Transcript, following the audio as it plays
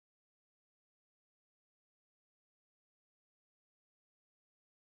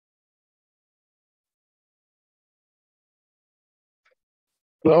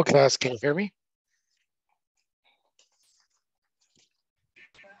Hello, class. Can you hear me?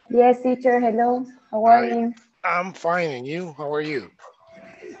 Yes, teacher. Hello. How are Hi. you? I'm fine. And you? How are you?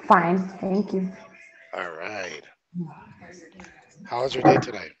 Fine. Thank you. All right. How was your day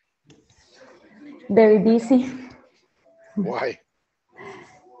today? Very busy Why?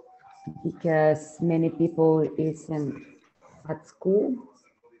 because many people isn't at school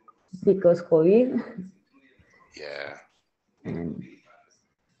because COVID Yeah. and,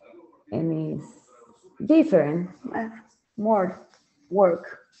 and it's different. More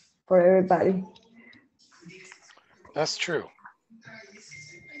work for everybody. That's true.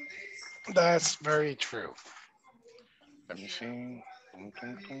 That's very true. Let me see. Dum,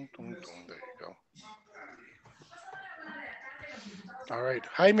 dum, dum, dum, dum. There you go. All right.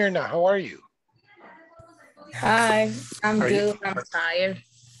 Hi, Mirna. How are you? Hi, I'm Are you? good. I'm tired.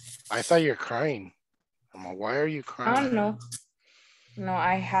 I thought you're crying. Why are you I crying? don't know. No,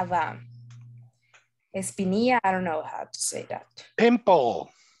 I have a espinilla. I don't know how to say that.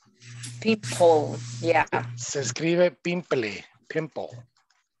 Pimple. Pimple. Yeah. Se escribe pimple. Pimple.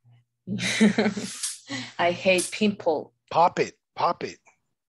 I hate pimple. Pop it. Pop it.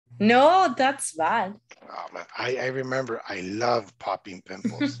 No, that's bad. Oh, man. I remember I love popping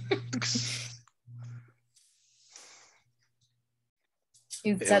pimples.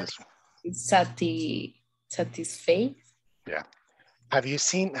 It's satisfied. Yeah. Have you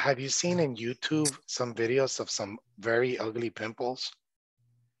seen in YouTube some videos of some very ugly pimples?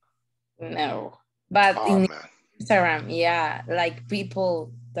 No, but Oh, in man. Instagram, yeah, like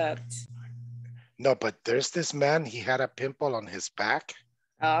people that. No, but there's this man, he had a pimple on his back.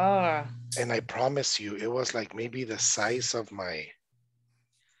 Oh. And I promise you, it was like maybe the size of my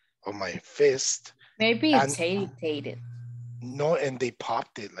fist. Maybe it's irritated. No, and they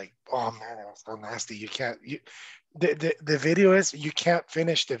popped it like, oh man, it was so nasty. You can't, the video is, you can't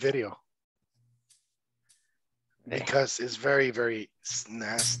finish the video. Because it's very, very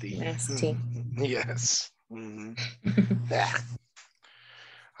nasty. Nasty. Yes. Mm-hmm. Yeah.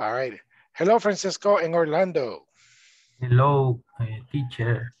 All right. Hello, Francisco in Orlando. Hello,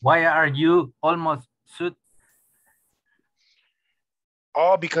 teacher. Why are you almost suit?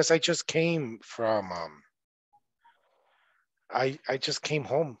 Oh, because I just came from, I just came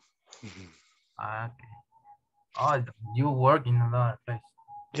home. Okay. Oh, you work in another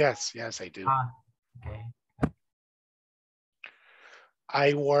place. Yes, I do. Okay.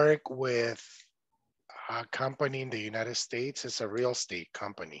 I work with a company in the United States. It's a real estate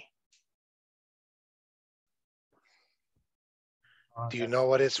company. Oh, do you know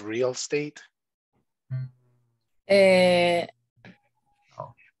what is real estate? I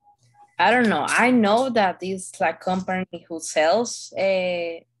don't know. I know that it's like a company who sells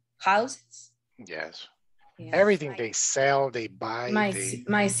houses. Yes. Yeah. Everything they sell, they buy.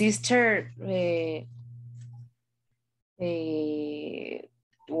 My sister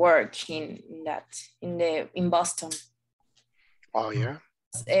work in Boston. Oh yeah.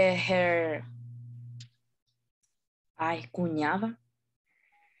 Her cuñada.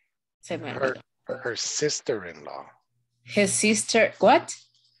 Her sister-in-law. His sister, what?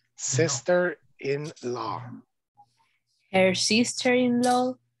 Sister-in-law. Her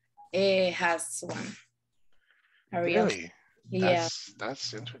sister-in-law has one. Really? Yeah.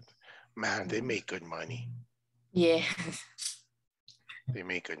 That's interesting. Man, they make good money. Yeah. They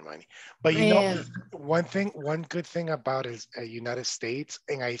make good money. But you know, one good thing about is United States,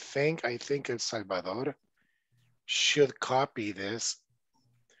 and I think El Salvador should copy this,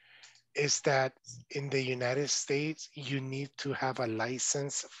 is that in the United States, you need to have a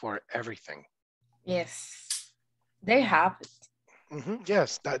license for everything. Yes, they have it. Mm-hmm.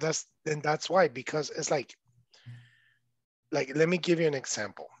 Yes, that's why, because it's like, let me give you an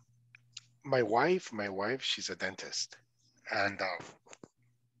example. My wife, she's a dentist, and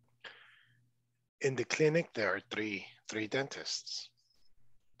in the clinic there are three dentists,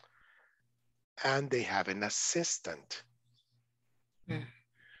 and they have an assistant. Mm.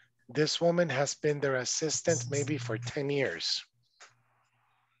 This woman has been their assistant maybe for 10 years.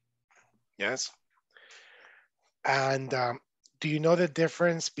 Yes. And do you know the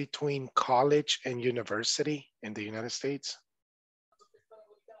difference between college and university in the United States?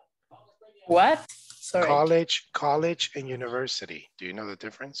 What? Sorry. College and university. Do you know the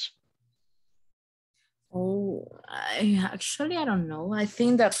difference? Oh, I don't know. I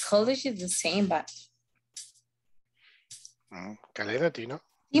think that college is the same, but Calera, do you know?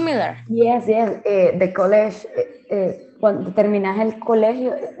 Similar. Yes. The college, cuando terminas el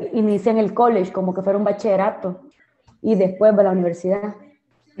colegio, inicia en el college como que fuera un bachillerato y después va a la universidad.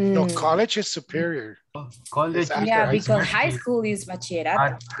 No, college is superior. College It's is Yeah, after because high high school. school is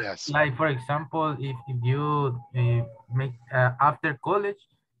bachillerato. Yes. Like for example, if you make after college,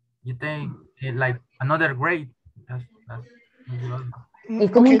 you take like another grade. That's the other. ¿Y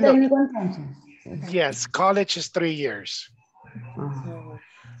como Okay, un no. técnico entonces? Yes, college is 3 years. Mhm.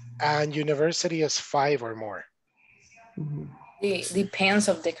 And university is 5 or more. It depends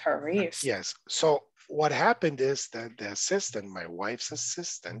of the careers. Yes. So what happened is that the assistant, my wife's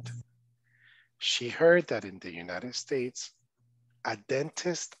assistant, she heard that in the United States, a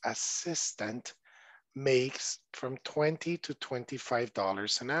dentist assistant makes from $20 to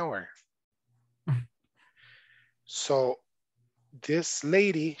 $25 an hour. So this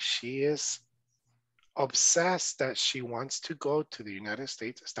lady, she is obsessed that she wants to go to the United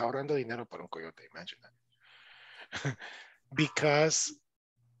States. Está ahorrando dinero para un coyote, imagine that. Because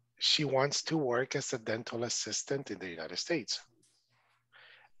she wants to work as a dental assistant in the United States.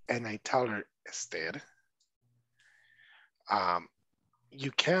 And I tell her, Esther,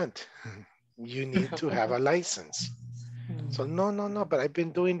 you can't. You need to have a license. So no, but I've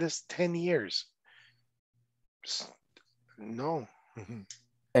been doing this 10 years. No.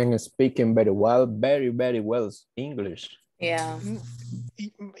 And speaking very well, very well English. Yeah.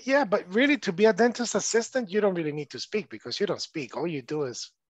 Yeah, but really to be a dentist assistant, you don't really need to speak because you don't speak. All you do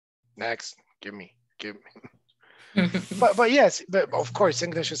is next, give me. But yes, but of course,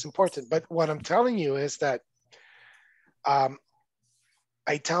 English is important. But what I'm telling you is that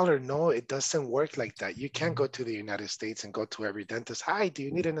I tell her, no, it doesn't work like that. You can't go to the United States and go to every dentist. Hi, do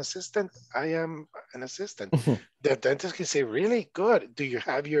you need an assistant? I am an assistant. The dentist can say, really good. Do you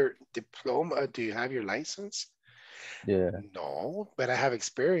have your diploma? Do you have your license? Yeah. No, but I have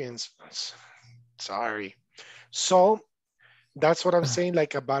experience. Sorry. So that's what I'm saying,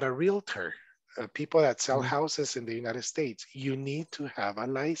 like about a realtor, people that sell houses in the United States. You need to have a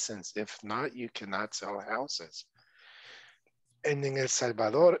license. If not, you cannot sell houses. And in El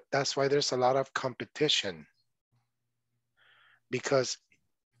Salvador, that's why there's a lot of competition. Because,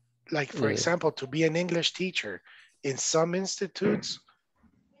 like, for example, to be an English teacher, in some institutes,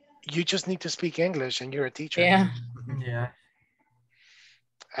 you just need to speak English and you're a teacher. Yeah. Yeah.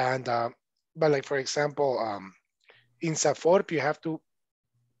 And, but like, for example, INSAFORP, you have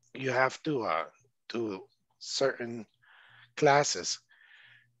to do certain classes.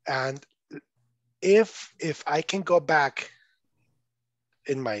 And if I can go back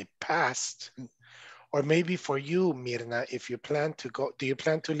in my past, or maybe for you, Mirna, if you plan to go, do you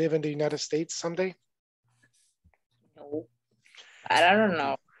plan to live in the United States someday? No, I don't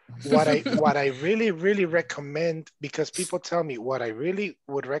know. What I really recommend, because people tell me what I really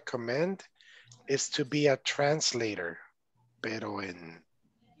would recommend is to be a translator, pero en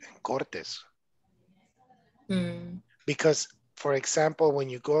cortes. Because, for example, when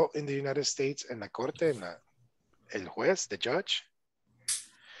you go in the United States en la corte, el juez, the judge,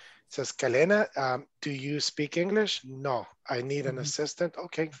 says, Kalena, do you speak English? No, I need an assistant.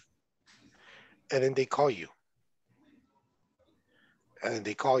 Okay. And then they call you.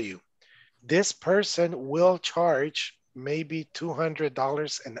 This person will charge maybe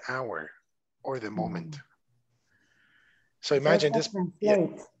 $200 an hour or the moment. So imagine this.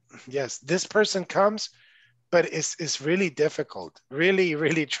 Yes, this person comes, but it's really difficult.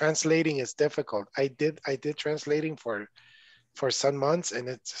 Really translating is difficult. I did translating for some months, and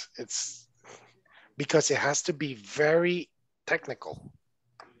it's because it has to be very technical.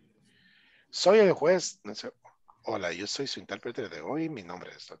 Soy el juez. Hola, yo soy su intérprete de hoy. Mi nombre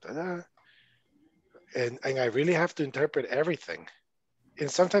es. And I really have to interpret everything.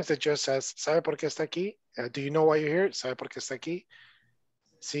 And sometimes it just says, ¿sabe por qué está aquí? Do you know why you're here? ¿Sabe por qué está aquí?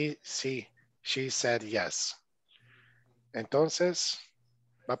 Sí. She said yes. Entonces,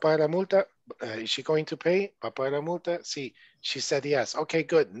 ¿va a pagar la multa? Is she going to pay? ¿Va a pagar la multa? Sí. She said yes. Okay,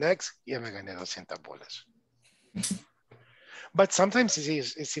 good. Next. Ya me gané 200 bolas. But sometimes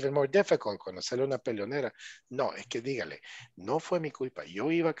it's even more difficult cuando sale una peleonera. No, es que dígale, no fue mi culpa. Yo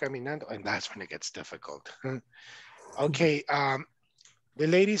iba caminando, and that's when it gets difficult. Okay, the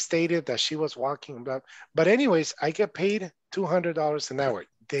lady stated that she was walking, but anyways, I get paid $200 an hour.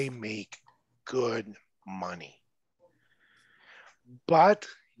 They make good money. But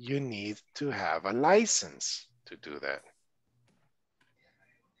you need to have a license to do that.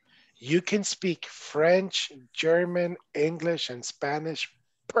 You can speak French, German, English, and Spanish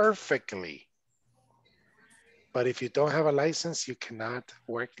perfectly. But if you don't have a license, you cannot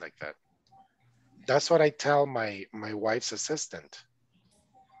work like that. That's what I tell my wife's assistant.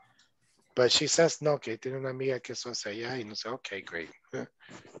 But she says, no, que tiene una amiga que eso hace allá. Y no sé, okay, great.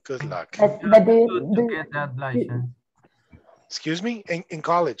 Good luck. But To get that license. Excuse me? In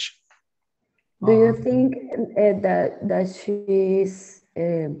college. Do you think that she's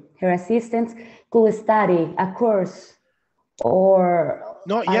her assistant could study a course or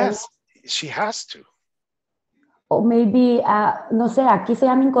No, I don't know, yes, she has to. o maybe no sé, aquí se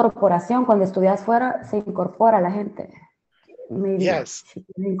llama incorporación cuando estudias fuera se incorpora la gente. Maybe Yes. she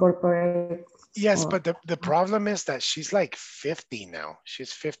can incorporate. Yes, or- but the problem is that she's like 50 now.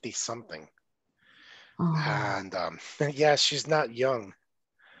 She's 50 something. Oh, And yeah, she's not young.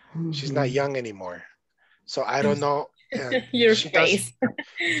 She's not mhm. young anymore. So I don't know. Your She does face.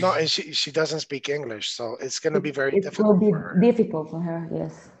 no, and she doesn't speak English, so it's gonna be very It will difficult be for her. difficult for her,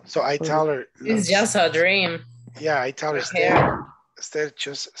 yes. So I tell her, look, It's just a dream. yeah, I tell her, Here.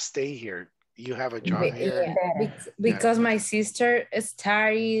 just stay here. You have a job Be- here. yeah, Better. because my sister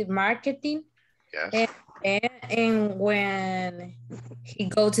studied marketing, Yes. and when he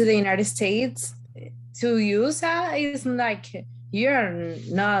go to the United States to use that, it's like you're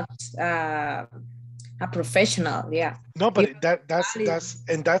not a professional. Yeah. No, You but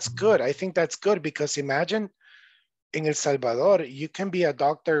that's good. I think that's good because imagine in El Salvador, you can be a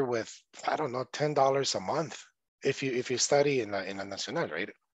doctor with, I don't know, $10 a month if you study in a nacional, right?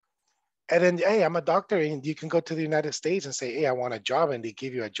 And then, hey, I'm a doctor, and you can go to the United States and say, hey, I want a job, and they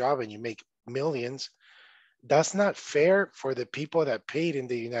give you a job and you make millions. That's not fair for the people that paid in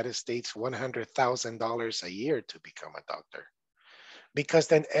the United States $100,000 a year to become a doctor. Because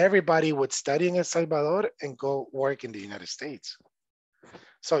then everybody would study in El Salvador and go work in the United States.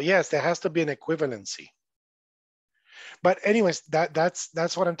 So yes, there has to be an equivalency. But anyways,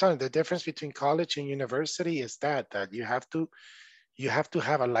 that's what I'm telling you. The difference between college and university is that you have to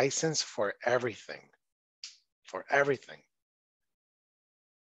have a license for everything. For everything.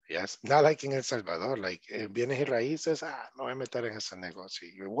 Yes, not like in El Salvador, like bienes y raíces, no voy a meter en ese negocio.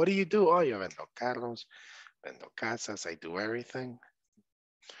 What do you do? Oh, yo vendo carros, vendo casas, I do everything.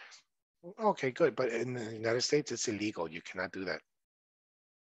 Okay, good. But in the United States, it's illegal. You cannot do that.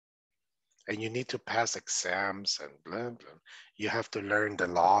 And you need to pass exams and blah, blah. You have to learn the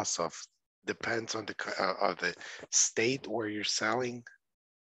laws of, depends on the state where you're selling.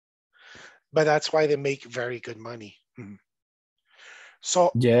 But that's why they make very good money. Mhm.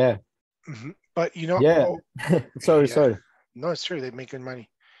 So, Yeah. but you know, Yeah. Sorry, yeah. sorry. No, it's true. They make good money.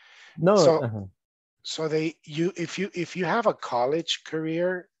 No. So, so if you have a college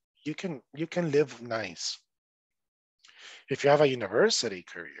career, you can live nice. If you have a university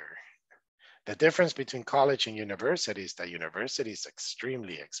career, the difference between college and university is that university is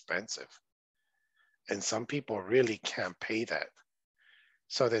extremely expensive. And some people really can't pay that.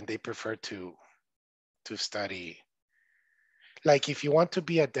 So then they prefer to study. Like if you want to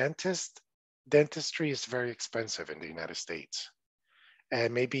be a dentist, dentistry is very expensive in the United States.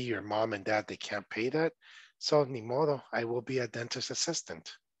 And maybe your mom and dad, they can't pay that. So ni modo, I will be a dentist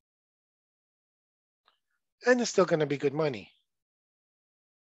assistant. And it's still going to be good money.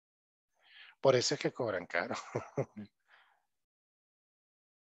 Por eso es que cobran caro.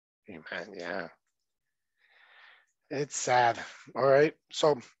 Man, yeah. It's sad. All right.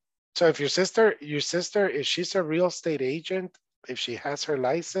 So if your sister, if she's a real estate agent, if she has her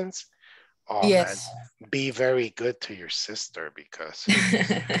license, oh Yes. man, be very good to your sister because.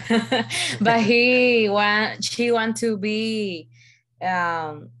 But she want to be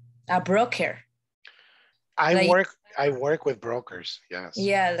a broker. I work with brokers. Yes.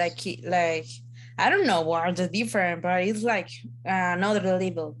 Yeah, like I don't know what are the different, but it's like another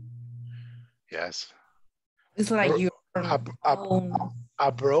level. Yes. It's like your own.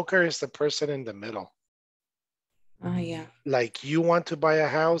 A broker is the person in the middle. Oh yeah. Like you want to buy a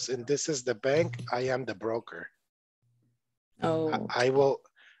house and this is the bank, I am the broker. Oh. I will,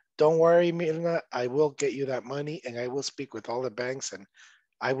 don't worry, Mirna, I will get you that money and I will speak with all the banks and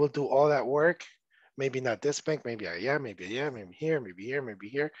I will do all that work. Maybe not this bank, maybe maybe here, maybe here, maybe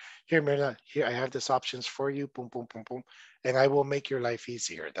here. Here, Mirna, here, I have these options for you, boom, boom, boom, boom. And I will make your life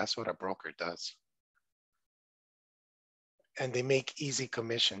easier. That's what a broker does. And they make easy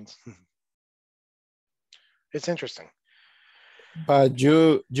commissions. It's interesting. But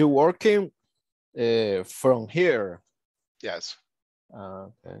you working from here? Yes.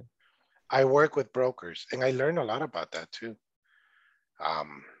 Okay. I work with brokers and I learn a lot about that too.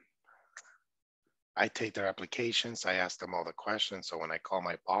 I take their applications, I ask them all the questions. So when I call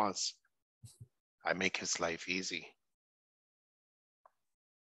my boss, I make his life easy.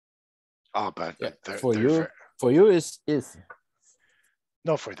 Oh, but yeah, for you it's easy.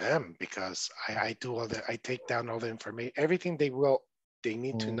 No, for them, because I do all the, I take down all the information, everything they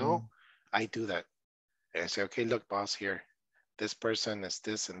need to know, I do that. And I say, okay, look, boss, here, this person is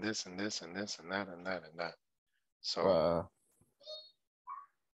this and this and this and this and that and that and that. So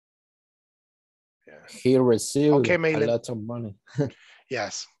He received Okay, a Maylin. lot of money.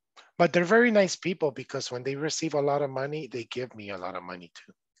 Yes. But they're very nice people because when they receive a lot of money, they give me a lot of money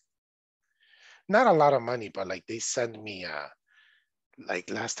too. Not a lot of money, but like they send me, like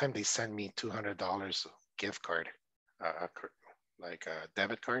last time they sent me $200 gift card, like a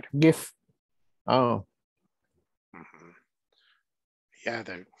debit card. Gift. Oh. Mm-hmm. Yeah,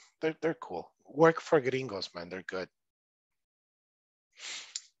 they're cool. Work for gringos, man. They're good.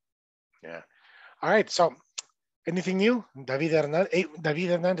 Yeah. All right. So anything new? David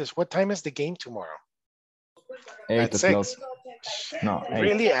Hernandez, what time is the game tomorrow? 8 At o'clock. 6. No, 8.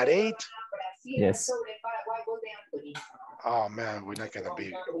 Really? At 8? Yes. Oh man, we're not gonna be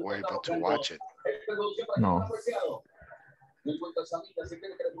able to watch it. No.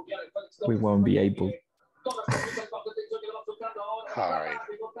 We won't be able. All right.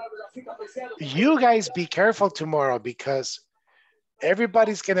 You guys be careful tomorrow because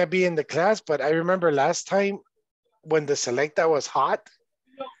everybody's gonna be in the class, but I remember last time when the selecta was hot,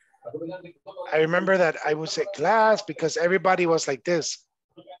 I remember that I was at class because everybody was like this.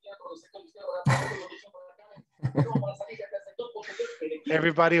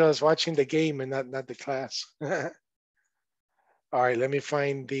 Everybody was watching the game and not the class. All right, let me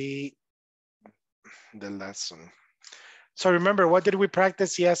find the lesson. So remember, what did we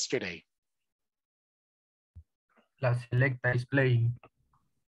practice yesterday? La selecta is playing.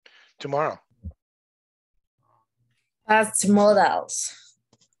 Tomorrow. Past modals.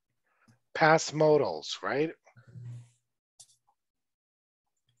 Past modals, right?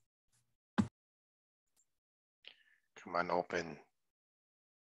 Come on, open.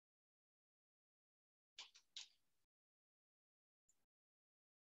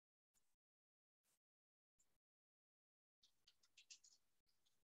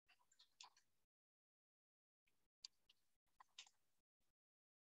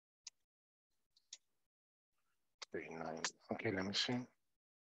 Okay, let me see.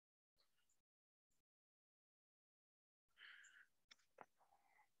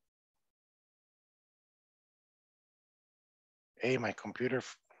 Hey, my computer.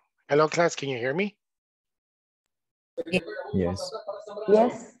 Hello, class. Can you hear me? Yes.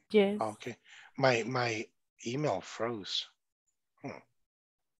 Yes. Yes. Okay. My email froze.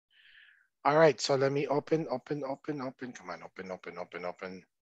 All right. So let me open. Come on, open.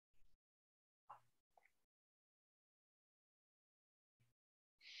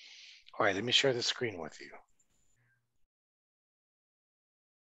 All right. Let me share the screen with you.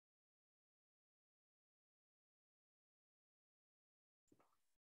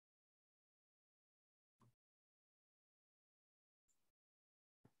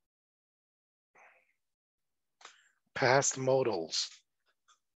 Past modals.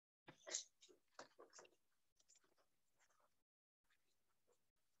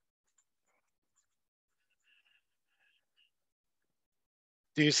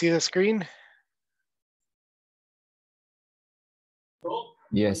 Do you see the screen?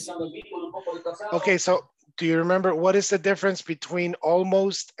 Yes. Okay, so do you remember what is the difference between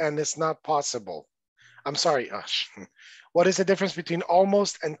almost and it's not possible? I'm sorry, what is the difference between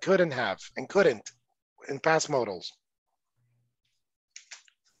almost and couldn't have and couldn't in past modals?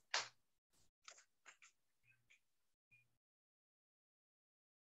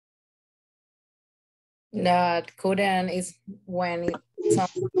 That couldn't is when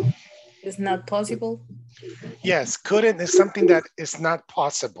it's not possible. Yes, couldn't is something that is not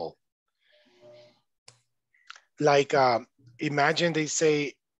possible. Like imagine they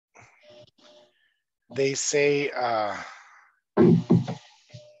say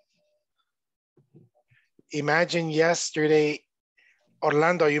imagine yesterday,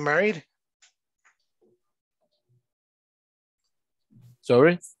 Orlando, are you married?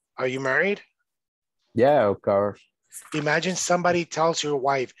 Sorry? Are you married? Yeah, of course. Imagine somebody tells your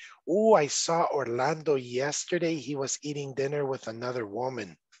wife, oh, I saw Orlando yesterday. He was eating dinner with another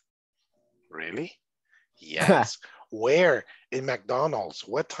woman. Really? Yes. Where? In McDonald's.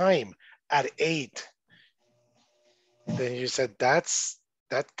 What time? At 8. Then you said that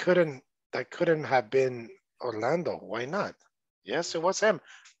couldn't have been Orlando. Why not? Yes, it was him.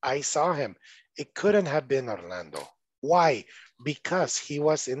 I saw him. It couldn't have been Orlando. Why? Because he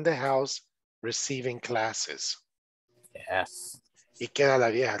was in the house receiving classes. Yes. Y queda la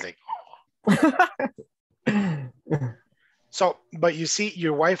vieja like, so, but you see,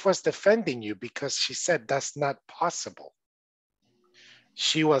 your wife was defending you because she said that's not possible.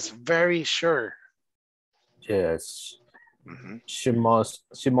 She was very sure. Yes. Mm-hmm. She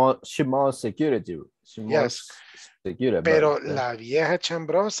must security. Yes. Security. Pero la vieja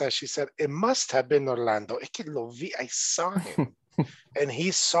chambrosa, she said, it must have been Orlando. Es que lo vi, I saw him. And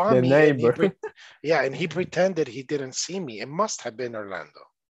he saw The me. neighbor. And he pretended he didn't see me. It must have been Orlando.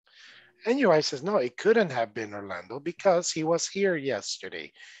 And your wife says, no, it couldn't have been Orlando because he was here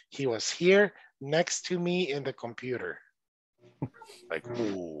yesterday. He was here next to me in the computer. Like,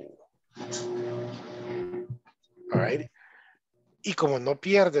 ooh. All right. Y como no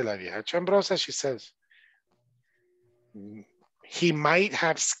pierde la vieja chambrosa, she says, he might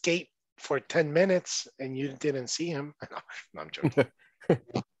have escaped for 10 minutes and you didn't see him. No, I'm joking.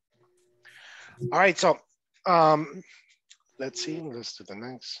 All right, so let's see. Let's do the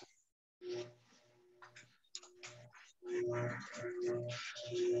next.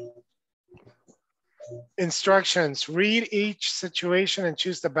 Instructions. Read each situation and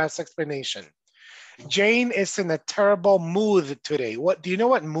choose the best explanation. Jane is in a terrible mood today. What do you know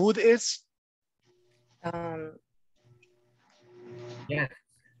what mood is? Yes.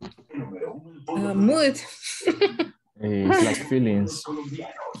 Mood. It's like feelings.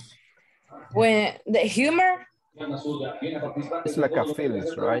 When the humor. It's like a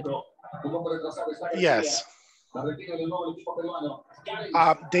feelings, right? Yes.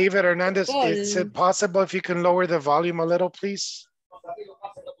 David Hernandez, is it possible if you can lower the volume a little, please?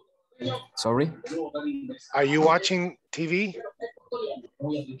 Sorry? Are you watching TV?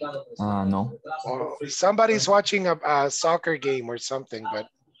 No. Or somebody's watching a soccer game or something, but.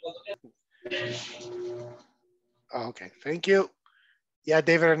 Oh, okay, thank you. Yeah,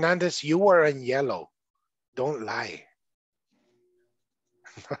 David Hernandez, you were in yellow. Don't lie.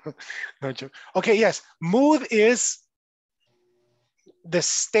 No joke. Okay, yes. Mood is the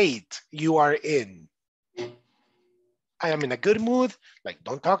state you are in. I am in a good mood. Like,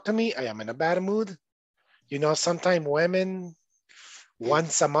 don't talk to me. I am in a bad mood. You know, sometimes women,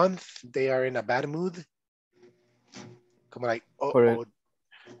 once a month, they are in a bad mood. Come like, oh.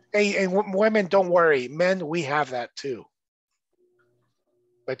 Hey, and women, don't worry. Men, we have that too.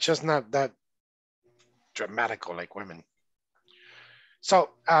 But just not that dramatical like women. So,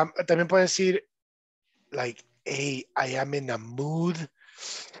 también puedo decir, like, hey, I am in a mood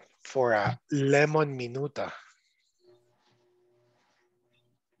for a lemon minuta.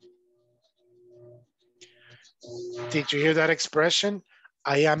 Did you hear that expression?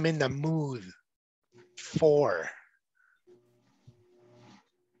 I am in a mood for.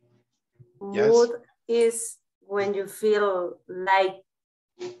 Yes? Mood is when you feel like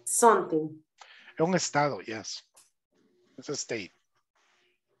something. Un estado, yes. It's a state.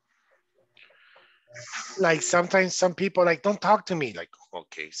 Like sometimes some people like, don't talk to me. Like,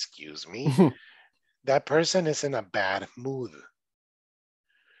 okay, excuse me. That person is in a bad mood.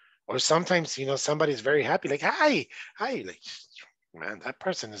 Or sometimes, you know, somebody's very happy. Like, hi. Like, man, that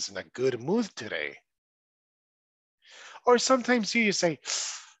person is in a good mood today. Or sometimes you say,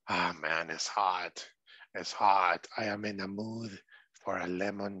 ah, man, it's hot. It's hot. I am in a mood for a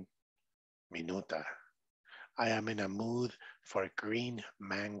lemon minuta. I am in a mood for green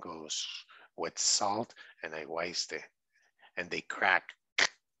mangoes with salt and aguaste, and they crack.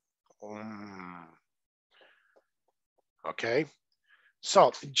 Okay,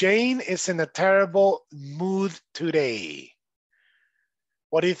 so Jane is in a terrible mood today.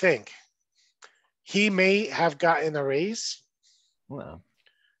 What do you think? He may have gotten a raise. Well,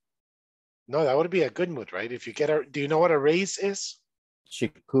 no, that would be a good mood, right? If you get a, do you know what a raise is? she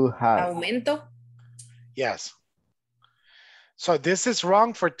could have. Aumento. Yes. So this is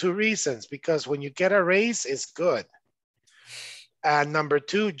wrong for two reasons, because when you get a raise, it's good. And number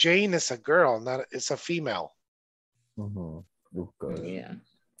two, Jane is a girl, not it's a female. Yeah.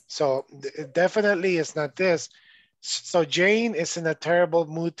 So definitely it's not this. So Jane is in a terrible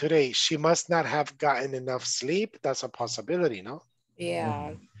mood today. She must not have gotten enough sleep. That's a possibility, no?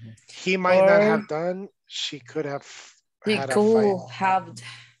 Yeah. He might not have done. She could have had a fight.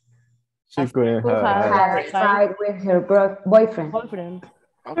 She could have Had a fight with her boyfriend.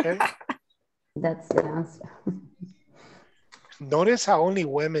 Okay. That's the answer. Notice how only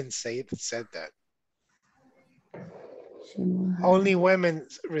women said that. Only women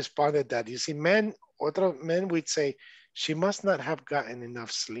responded that. You see, men would say, she must not have gotten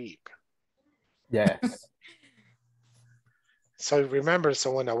enough sleep. Yes. So remember,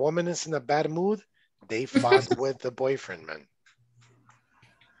 so when a woman is in a bad mood, they fought with the boyfriend, man.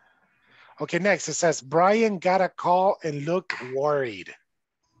 Okay, next it says, Brian got a call and looked worried.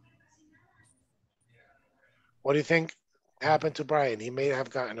 What do you think happened to Brian? He may have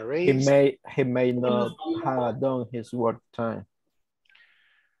gotten a raise. He may not have done his work time.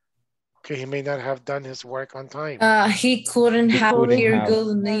 Okay, he may not have done his work on time. He couldn't have heard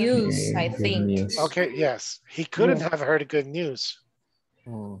good news, I think. Okay, yes. He couldn't have heard good news.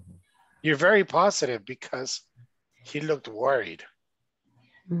 You're very positive because He looked worried.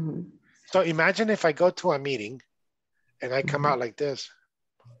 Mhm. So imagine if I go to a meeting and I come out like this.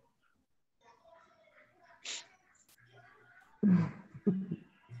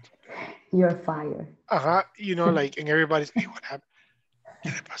 You're fired. You know, like, and everybody's, hey, what happened?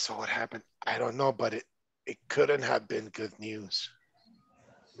 ¿Qué le pasó? What happened? I don't know, but it couldn't have been good news.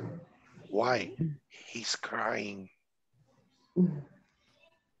 Why? He's crying.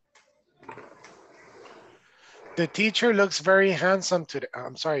 The teacher looks very handsome today.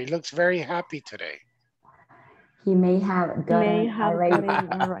 I'm sorry, looks very happy today. He may have gotten a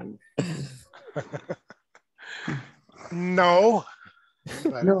raise. No.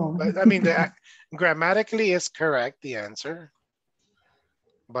 But, No. but I mean, grammatically is correct, the answer.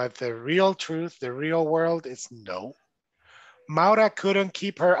 But the real truth, the real world is no. Maura couldn't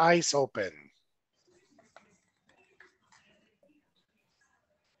keep her eyes open.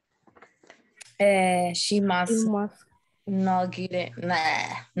 She must not get it.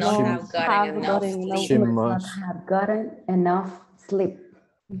 Not have gotten enough sleep. She must Not have gotten enough sleep.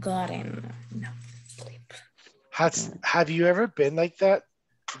 Gotten enough sleep. Have you ever been like that?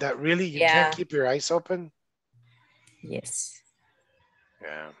 That really you can't keep your eyes open? Yes.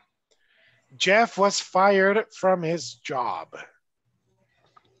 Yeah. Jeff was fired from his job.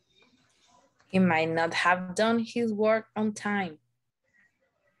 He might not have done his work on time.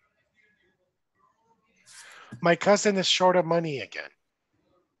 My cousin is short of money again.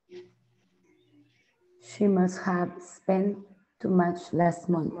 She must have spent too much last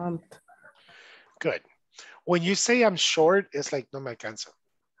month. Good. When you say I'm short, it's like, no me alcanza.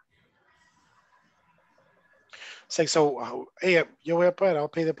 It's like, so, hey, yo voy a pagar, I'll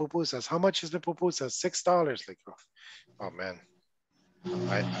pay the pupusas. How much is the pupusas? $6. Like, oh man,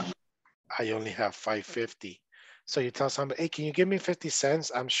 I only have $5.50. So you tell somebody, hey, can you give me 50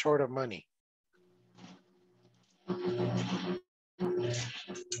 cents? I'm short of money. All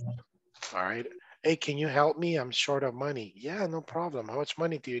right. Hey, can you help me? I'm short of money. Yeah, no problem. How much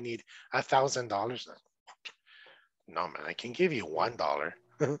money do you need? $1,000. No, man, I can give you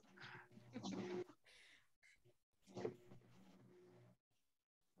 $1.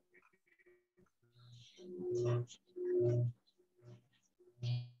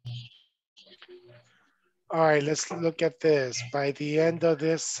 All right, let's look at this. By the end of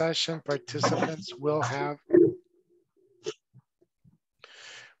this session, participants will have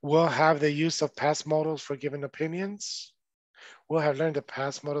the use of past modals for given opinions. We'll have learned the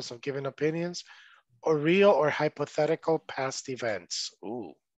past modals of given opinions or real or hypothetical past events.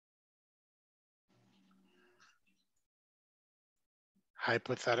 Ooh.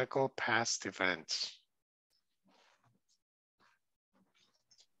 Hypothetical past events.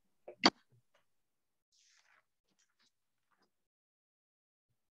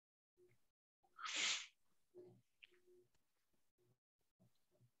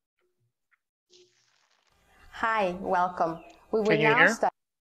 Hi, welcome. We will Can you now hear? start.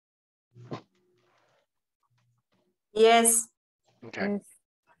 Yes. Okay.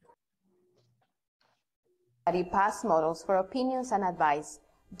 Study past models for opinions and advice.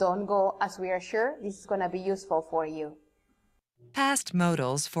 Don't go, as we are sure this is going to be useful for you. Past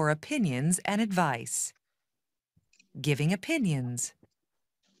modals for opinions and advice. Giving opinions.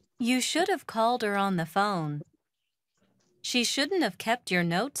 You should have called her on the phone. She shouldn't have kept your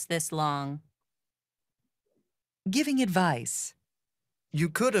notes this long. Giving advice. You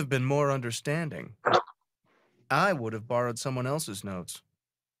could have been more understanding. I would have borrowed someone else's notes.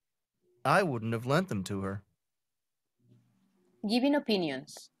 I wouldn't have lent them to her. Giving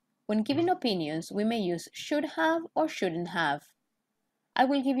opinions. When giving opinions, we may use should have or shouldn't have. I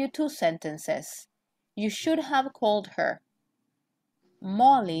will give you two sentences. You should have called her.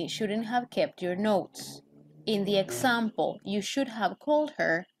 Molly shouldn't have kept your notes. In the example, you should have called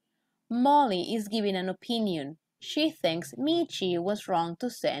her, Molly is giving an opinion. She thinks Michi was wrong to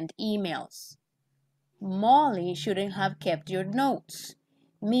send emails. Molly shouldn't have kept your notes.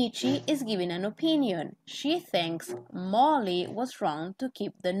 Michi is giving an opinion. She thinks Molly was wrong to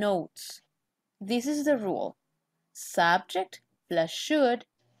keep the notes. This is the rule. Subject plus should,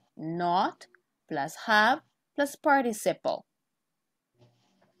 not, plus have, plus participle.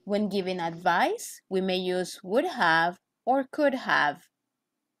 When giving advice, we may use would have or could have.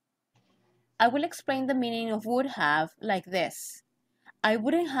 I will explain the meaning of would have like this. I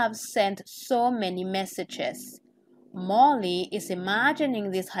wouldn't have sent so many messages. Molly is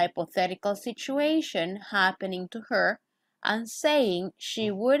imagining this hypothetical situation happening to her and saying she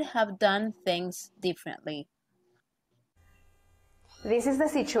would have done things differently. This is the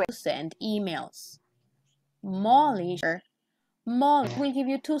situation to send emails. Molly will give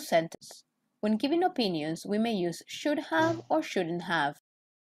you two sentences. When giving opinions, we may use should have or shouldn't have.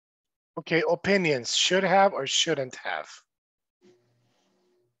 Okay, opinions, should have or shouldn't have.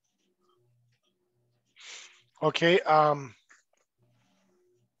 Okay,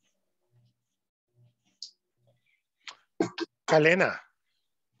 Kalena.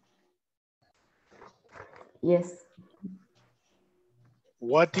 Yes.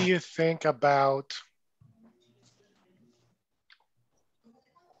 What do you think about,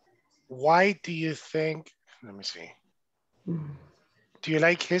 why do you think, let me see. Do you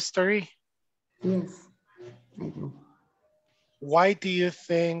like history? Yes, I do. Why do you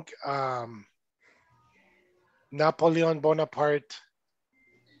think Napoleon Bonaparte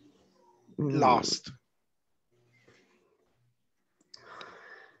lost?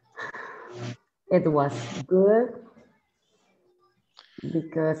 It was good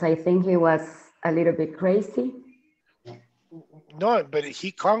because I think he was a little bit crazy. No, but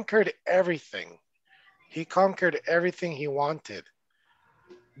he conquered everything. He conquered everything he wanted.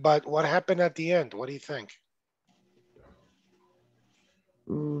 But what happened at the end? What do you think?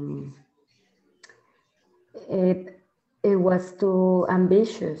 It was too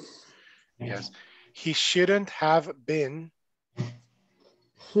ambitious. Yes, he shouldn't have been.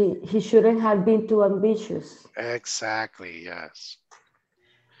 He shouldn't have been too ambitious. Exactly, yes.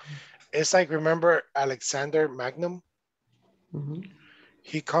 It's like, remember Alexander Magnum?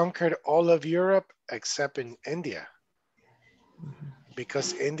 He conquered all of Europe except in India.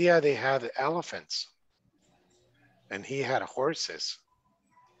 Because India, they had elephants. And he had horses.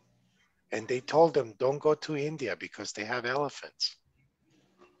 And they told him, don't go to India because they have elephants.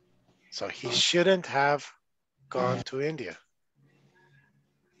 So he shouldn't have gone to India.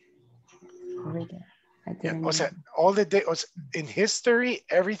 Yeah, o sea, all the day, in history,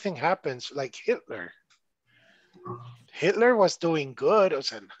 everything happens like Hitler. Hitler was doing good. O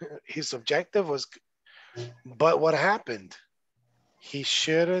sea, his objective was, but what happened? He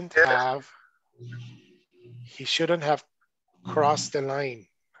shouldn't have crossed the line.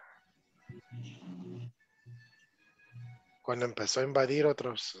 Cuando empezó a invadir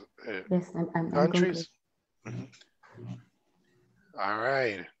otros yes, countries. All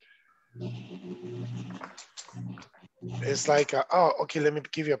right. It's like, oh, okay, let me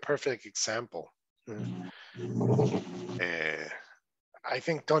give you a perfect example. I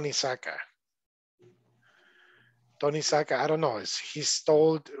think Tony Saka, I don't know, he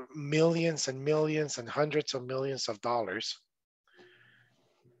stole millions and millions and hundreds of millions of dollars.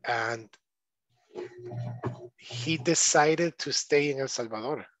 And he decided to stay in El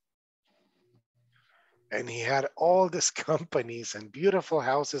Salvador. And he had all these companies and beautiful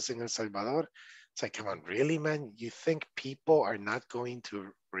houses in El Salvador. It's like, come on, really, man? You think people are not going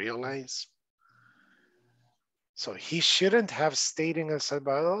to realize? So he shouldn't have stayed in El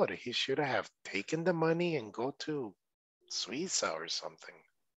Salvador. He should have taken the money and go to Suiza or something.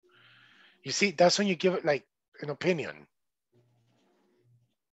 You see, that's when you give it like an opinion.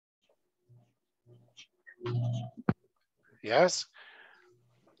 Yes.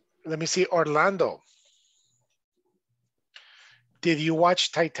 Let me see, Orlando. Did you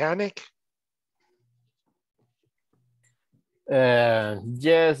watch Titanic?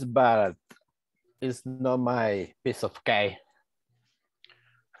 Yes, but it's not my piece of cake.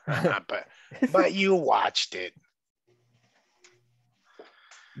 but you watched it.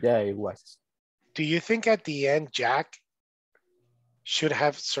 Yeah, it was. Do you think at the end Jack should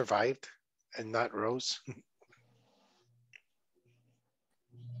have survived and not Rose?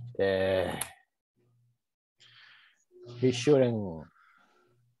 He shouldn't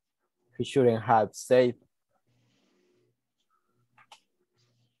have saved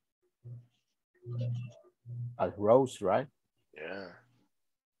as Rose, right? Yeah.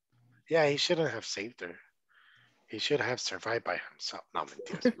 Yeah, he shouldn't have saved her. He should have survived by himself. No,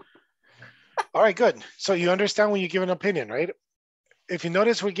 mentiras. All right, good. So you understand when you give an opinion, right? If you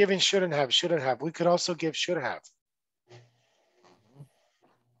notice we're giving shouldn't have, shouldn't have. We could also give should have.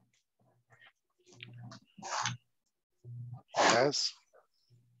 Yes.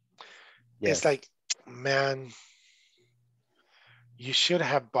 It's like, man, you should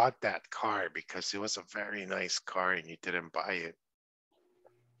have bought that car because it was a very nice car and you didn't buy it.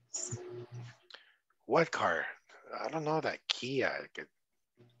 What car? I don't know, that Kia que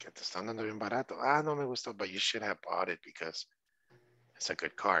te están dando bien barato. Ah, no me gustó, but you should have bought it because it's a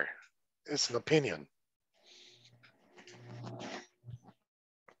good car. It's an opinion.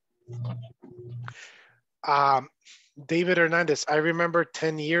 David Hernandez, I remember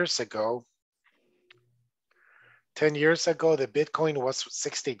 10 years ago, the Bitcoin was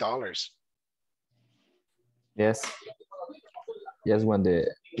 $60. Yes. Yes, when the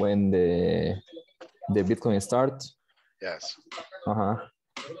when the Bitcoin starts. Yes. Uh-huh.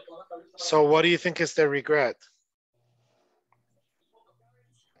 So what do you think is the regret?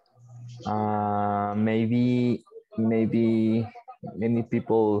 Maybe many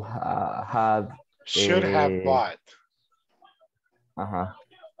people have Should have bought. Uh-huh.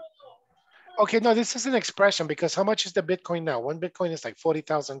 Okay, no, this is an expression because how much is the Bitcoin now? One Bitcoin is like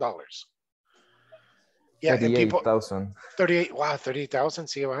 $40,000. Yeah, and people 38,000. 38. Wow, 38,000.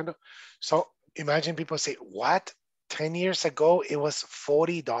 See, so imagine people say, "What? 10 years ago it was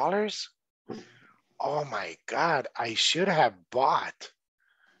 $40? Oh my God! I should have bought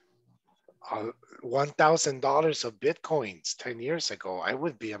 $1,000 of Bitcoins 10 years ago. I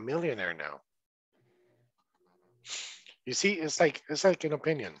would be a millionaire now." You see, it's like an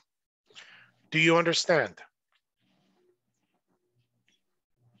opinion. Do you understand?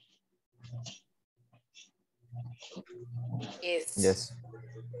 Yes. Yes.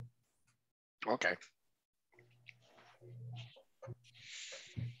 Okay.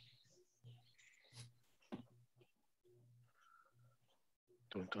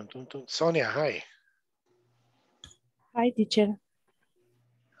 Dun, dun, dun, dun. Sonia, hi. Hi, teacher.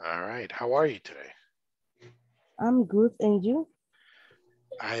 All right. How are you today? I'm good, and you?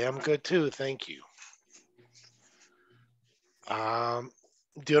 I am good too. Thank you.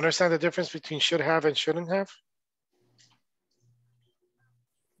 Do you understand the difference between should have and shouldn't have?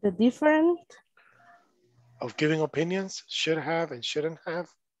 The difference? Of giving opinions, should have and shouldn't have?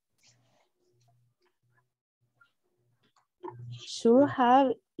 Should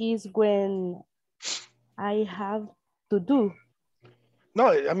have is when I have to do. No,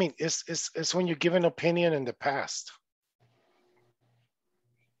 I mean, it's when you give an opinion in the past.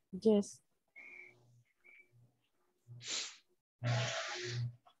 Yes.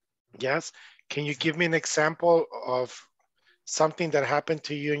 Yes. Can you give me an example of something that happened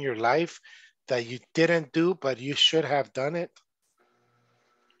to you in your life that you didn't do, but you should have done it?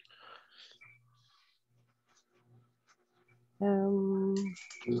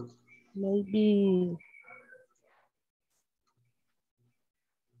 Maybe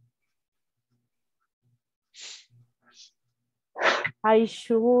I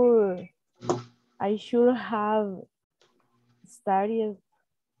should have studied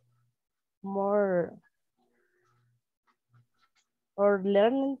more or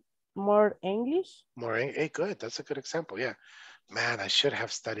learned more English. Hey, good. That's a good example. Yeah. Man, I should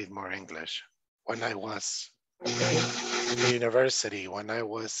have studied more English when I was in the university, when I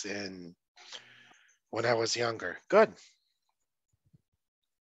was younger. Good.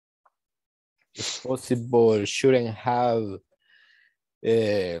 It's possible shouldn't have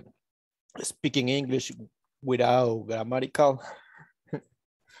speaking English without grammatical.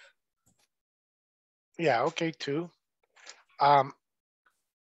 Yeah, okay, too.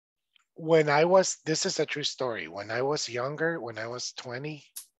 This is a true story. When I was younger, when I was 20,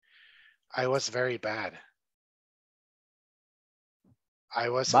 I was very bad. I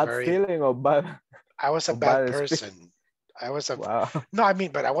was bad feeling or bad? I was a bad person. I was a, wow. No, I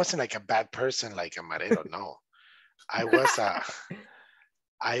mean, but I wasn't like a bad person, like a marero, no. I was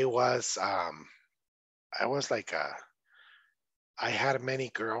like I had many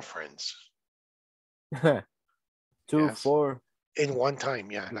girlfriends. 2, yes. 4. In one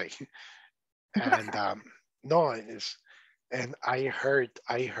time, yeah, like, and no, and I hurt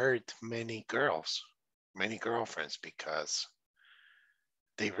many girlfriends because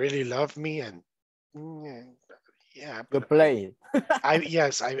they really love me, and yeah. You played.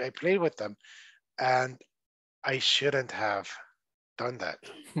 Yes, I played with them, and I shouldn't have done that.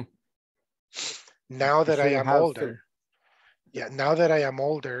 Now that I am older, now that I am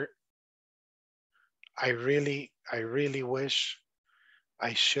older, I really wish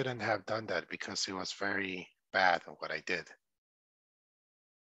I shouldn't have done that because it was very bad what I did.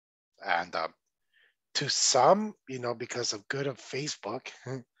 And to some, because of good of Facebook,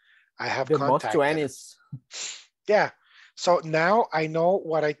 I have the contacted. Most 20s. Yeah. So now I know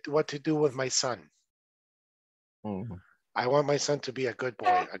what to do with my son. Mm-hmm. I want my son to be a good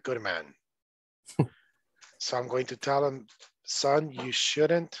boy, a good man. So I'm going to tell him, son, you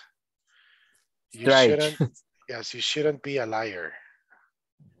shouldn't. Yes, you shouldn't be a liar.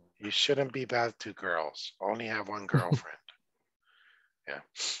 You shouldn't be bad to girls. Only have one girlfriend. Yeah.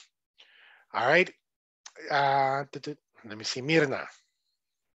 All right. Let me see. Mirna.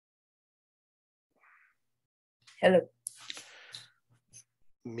 Hello.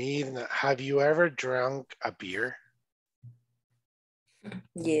 Mirna, have you ever drunk a beer?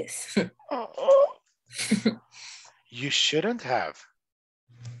 Yes. You shouldn't have.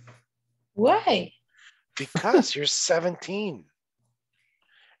 Why? Because you're 17.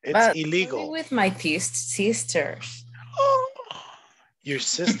 It's But illegal. with my sisters. Your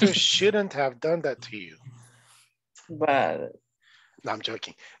sister shouldn't have done that to you. But no, I'm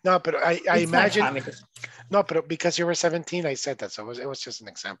joking. No, but I imagine. No, but because you were 17, I said that. So it was just an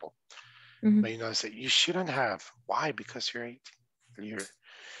example. Mm-hmm. But I said you shouldn't have. Why? Because you're 18. You're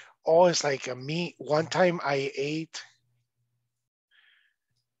always like me. One time I ate.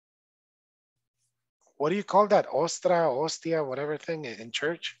 What do you call that? Ostia, whatever thing in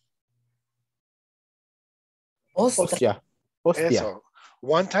church? Hostia. Eso.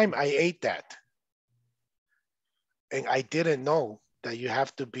 One time I ate that. And I didn't know that you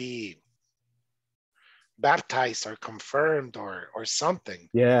have to be baptized or confirmed or something.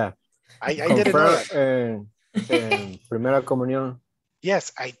 Yeah. I didn't know that. En primera comunión.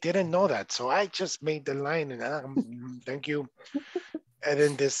 Yes, I didn't know that. So I just made the line and thank you. And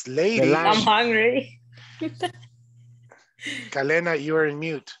then this lady. I'm hungry. Kalena, you are in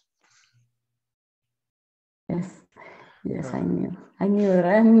mute. Yes, I knew that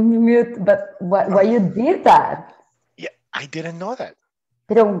I'm in mute, but why you did that? Yeah, I didn't know that.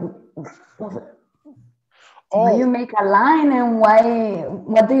 Why you make a line and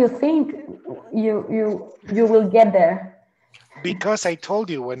what do you think you will get there? Because I told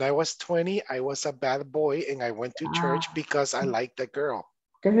you when I was 20, I was a bad boy and I went to church because I liked the girl.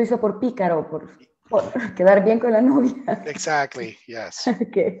 Entonces lo hizo por pícaro, por quedar bien con la novia. Exactly, yes.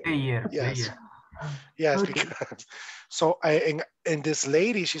 Okay. Yes. Yes, okay. Because so and this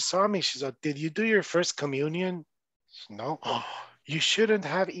lady, she saw me, she said, did you do your first communion? No. You shouldn't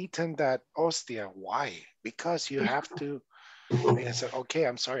have eaten that hostia. Why? Because you have to. And I said, okay,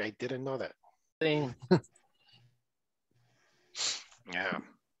 I'm sorry, I didn't know that. Yeah,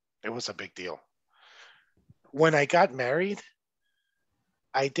 it was a big deal. When I got married,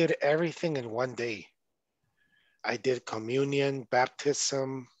 I did everything in one day. I did communion,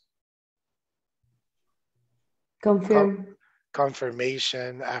 baptism,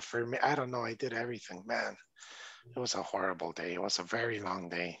 confirmation, affirmation. I don't know. I did everything, man. It was a horrible day. It was a very long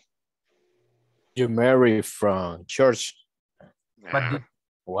day. You married from church. Yeah.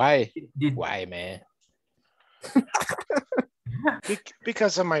 Why? Why, man?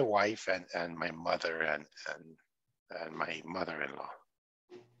 Because of my wife and my mother and my mother-in-law.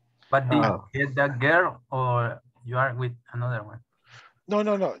 But did you get that girl or you are with another one? No.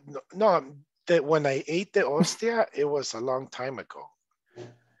 That when I ate the hostia, it was a long time ago.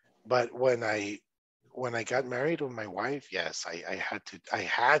 But when I got married with my wife, yes, I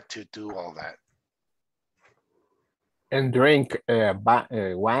had to do all that. And drink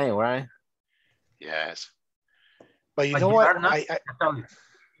wine, right? Yes. But you know what?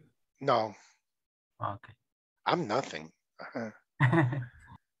 No. Okay. I'm nothing.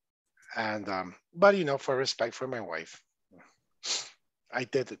 And but for respect for my wife, I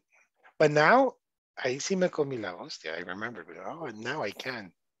did it. But now I sí me comí la hostia. I remember. Oh, now I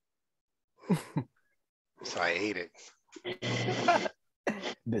can. So I ate it.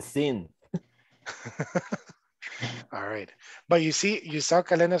 The sin. All right. But you saw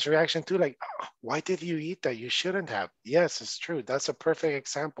Kalena's reaction too, like, oh, why did you eat that? You shouldn't have. Yes, it's true. That's a perfect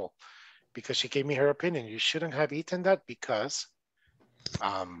example because she gave me her opinion. You shouldn't have eaten that because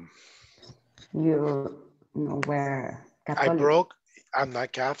you were Catholic. I'm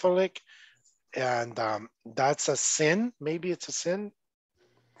not Catholic, and that's a sin. Maybe it's a sin.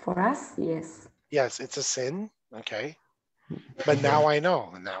 For us, yes. Yes, it's a sin. Okay. But now I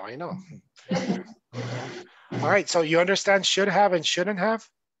know. All right, so you understand should have and shouldn't have?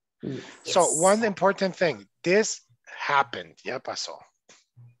 Yes. So one important thing, this happened. Ya pasó.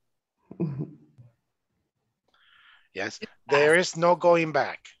 Yes, there is no going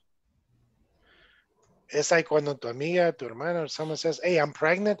back. It's like cuando tu amiga, tu hermana, or someone says, hey, I'm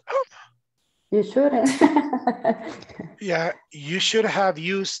pregnant. You shouldn't. Yeah, you should have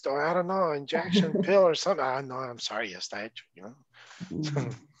used, or I don't know, injection pill or something. No, I'm sorry, está hecho,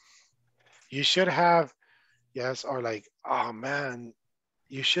 You should have, yes, or like, oh man,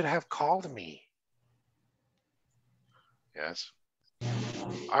 you should have called me. Yes.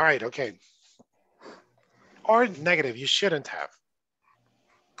 All right, okay. Or negative, you shouldn't have.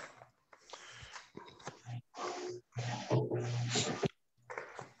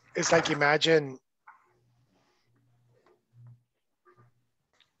 It's like imagine,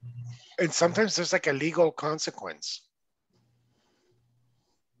 and sometimes there's like a legal consequence.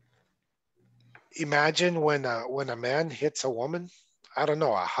 Imagine when a man hits a woman, I don't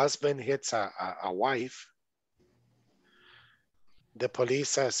know, a husband hits a wife. The police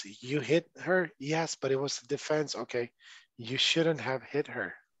says, you hit her? Yes, but it was a defense. Okay, you shouldn't have hit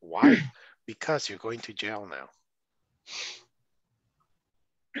her. Why? Because you're going to jail now.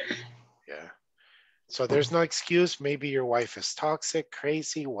 So there's no excuse. Maybe your wife is toxic,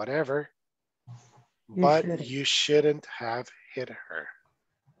 crazy, whatever, but you shouldn't have hit her.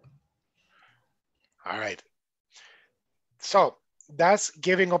 All right. So that's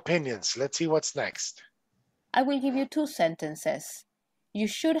giving opinions. Let's see what's next. I will give you 2 sentences. You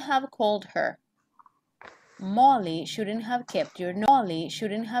should have called her. Molly shouldn't have kept your Molly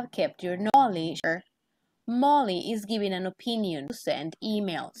shouldn't have kept your Molly is giving an opinion to send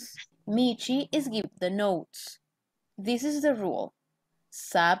emails. Michi is giving the notes. This is the rule.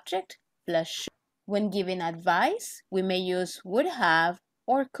 Subject plus should. When giving advice, we may use would have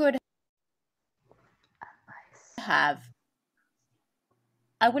or could have.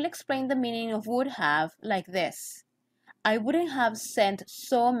 I will explain the meaning of would have like this. I wouldn't have sent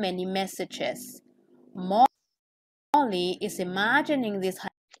so many messages. Molly is imagining this.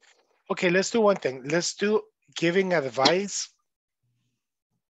 Okay, let's do one thing. Let's do giving advice,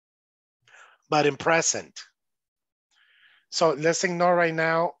 but in present. So let's ignore right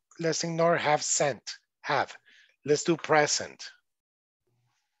now. Let's ignore have sent, have. Let's do present.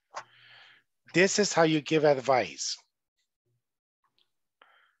 This is how you give advice.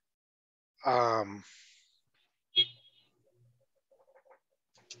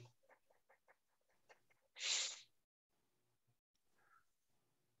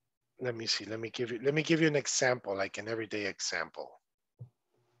 Let me see. Let me give you an example, like an everyday example.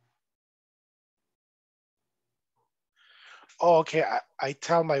 Oh, okay. I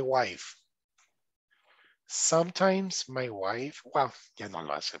tell my wife. Sometimes my wife, well, ya no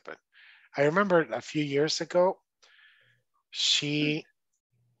lo hace, but I remember a few years ago, she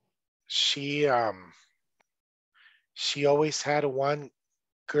always had one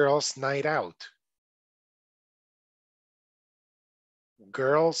girls' night out.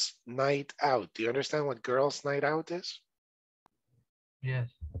 Girls' night out. Do you understand what girls' night out is? Yes.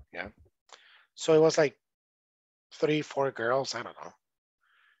 Yeah. So it was like 3, 4 girls, I don't know.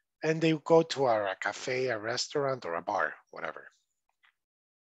 And they go to a cafe, a restaurant, or a bar, whatever.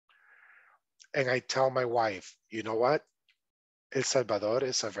 And I tell my wife, you know what? El Salvador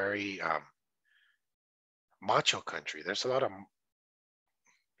is a very macho country. There's a lot of,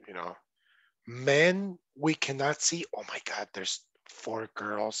 men we cannot see. Oh my God, there's 4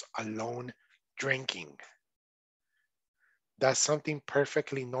 girls alone drinking. That's something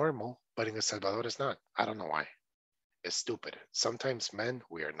perfectly normal, but in El Salvador it's not. I don't know why. It's stupid. Sometimes men,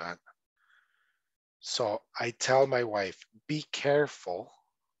 we are not. So I tell my wife, be careful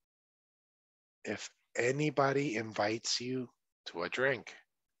if anybody invites you to a drink.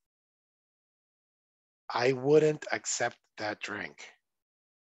 I wouldn't accept that drink.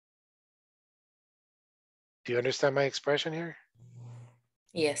 Do you understand my expression here?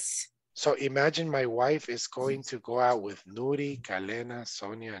 Yes. So imagine my wife is going to go out with Nuri, Kalena,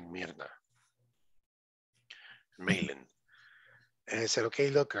 Sonia, and Mirna. Malin. And I said, okay,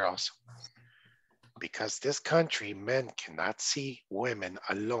 look, girls, because this country, men cannot see women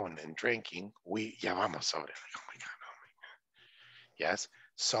alone and drinking, ya vamos sobre. Oh my God. Yes.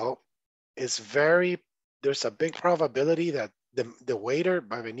 So there's a big probability that the waiter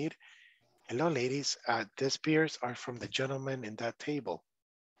va a venir. Hello, ladies. These beers are from the gentleman in that table.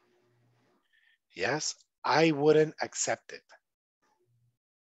 Yes, I wouldn't accept it.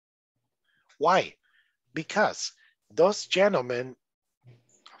 Why? Because those gentlemen,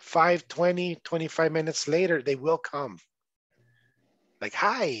 5, 20, 25 minutes later, they will come. Like,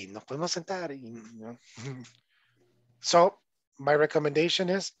 hi, nos podemos sentar. So my recommendation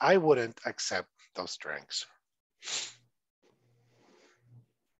is I wouldn't accept those drinks.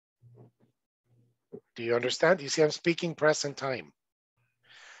 Do you understand? You see, I'm speaking present time.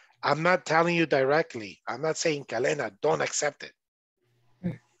 I'm not telling you directly. I'm not saying, Kalena, don't accept it.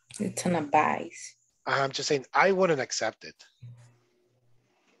 It's an advice. I'm just saying I wouldn't accept it.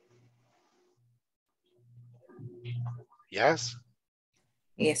 Yes?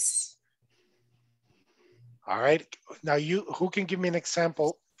 Yes. All right. Now who can give me an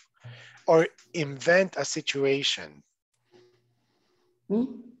example or invent a situation? Me?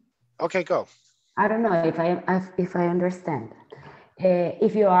 Okay, go. I don't know if I understand.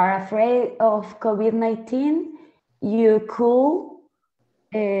 If you are afraid of COVID-19, you could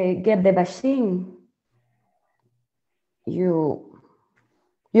get the vaccine. You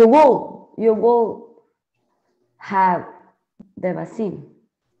will have the vaccine.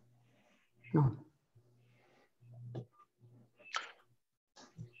 No.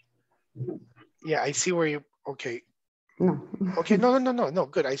 Yeah, I see where you, okay. No. Okay, no,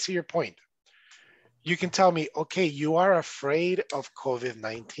 good. I see your point. You can tell me, okay, you are afraid of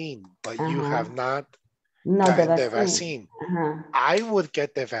COVID-19, but you have not gotten the vaccine. I would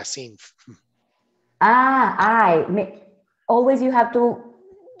get the vaccine. Always you have to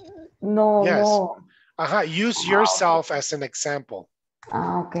Yes. Use yourself as an example.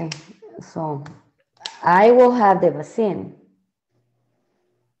 Okay. So I will have the vaccine.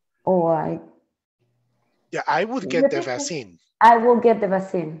 Or Yeah, I would get the vaccine. I will get the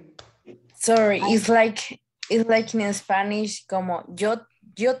vaccine. Sorry, it's like in Spanish como yo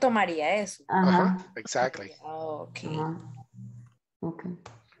tomaría eso. Exactly. Oh, okay. Okay.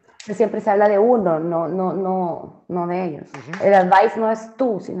 Siempre se habla de uno, no de ellos. El advice no es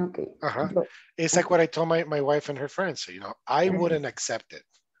tú, sino que yo. It's like what I told my wife and her friends. You know, I wouldn't accept it.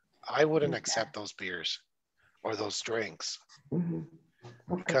 I wouldn't accept those beers or those drinks.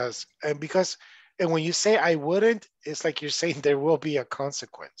 Because when you say I wouldn't, it's like you're saying there will be a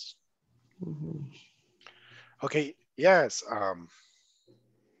consequence. Okay, yes.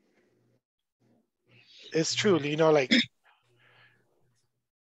 It's true, you know, like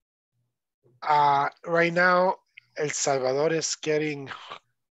right now, El Salvador is getting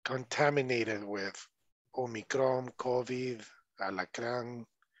contaminated with Omicron, COVID, alacrán,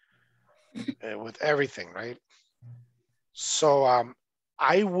 with everything, right? So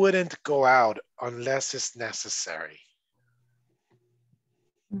I wouldn't go out unless it's necessary.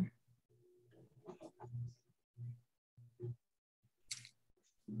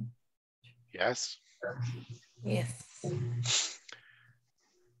 Yes? Yes.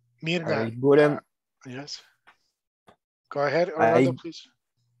 Mirna, yes? Go ahead, Orlando, please.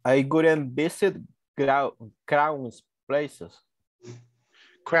 I wouldn't visit crowded places.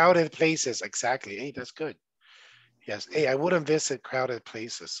 Crowded places, exactly. Hey, that's good. Yes, hey, I wouldn't visit crowded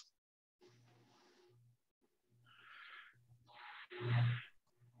places.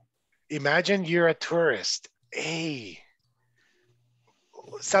 Imagine you're a tourist. Hey,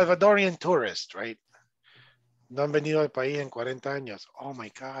 Salvadorian tourist, right? No han venido al país en 40 años. Oh my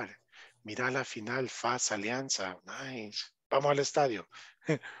God. Mira la final, FAS Alianza. Nice. Vamos al estadio.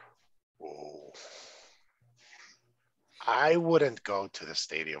 Oh. I wouldn't go to the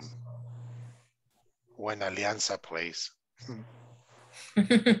stadium when Alianza plays.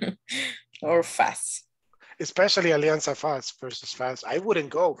 Or FAS. Especially Alianza FAS versus FAS. I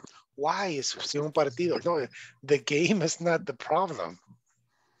wouldn't go. Why? Es un partido. No, the game is not the problem.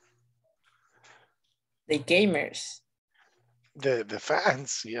 The gamers. The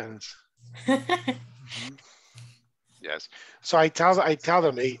fans, yes. Yes. So I tell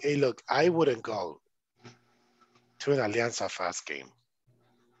them, hey, look, I wouldn't go to an Alianza FAS game.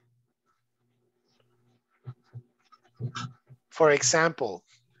 For example,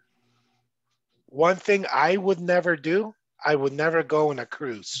 one thing I would never do, I would never go on a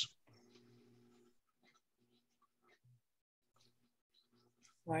cruise.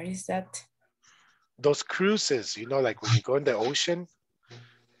 What is that? Those cruises, you know, like when you go in the ocean.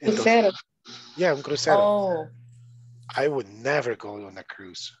 Crucero. Yeah, un crucero. Oh. I would never go on a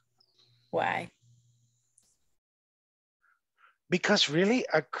cruise. Why? Because really,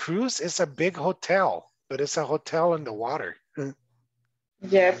 a cruise is a big hotel, but it's a hotel in the water.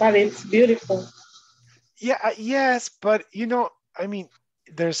 Yeah, but it's beautiful. Yeah, yes, but you know, I mean,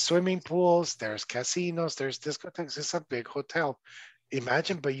 there's swimming pools, there's casinos, there's discotheques. It's a big hotel.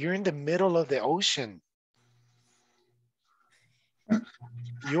 Imagine, but you're in the middle of the ocean.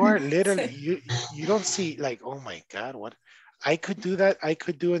 You are literally, you don't see like, oh my God, what? I could do that. I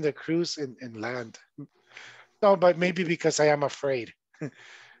could do in the cruise in land. No, but maybe because I am afraid.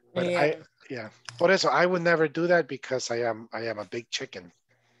 But yeah. Por eso, I would never do that because I am a big chicken.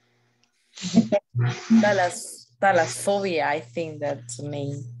 Thalassophobia, I think that's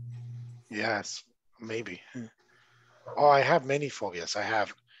me. Yes, maybe. Oh, I have many phobias. I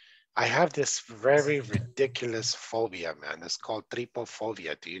have this very ridiculous phobia, man. It's called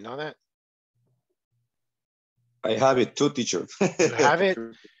trypophobia. Do you know that? I have it too, teacher. You have it?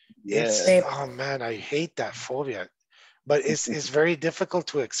 Yes. Oh man, I hate that phobia. But it's very difficult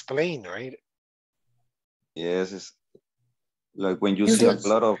to explain, right? Yes, it's like when you see a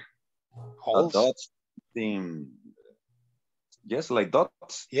lot of dots in, yes, like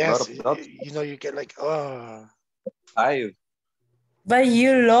dots. Yes, a lot of dots. you know, you get like, oh. But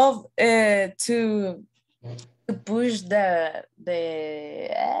you love to push the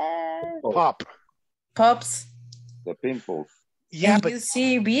pops. The pimples. Yeah, and but you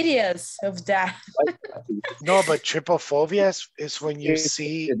see videos of that. No, but trypophobia is when you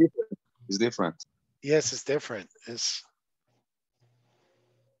see. It's different. Yes, it's different.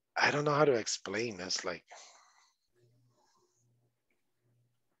 I don't know how to explain this. Like,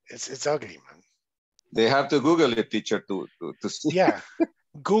 it's ugly, man. They have to Google it, teacher, to see. Yeah,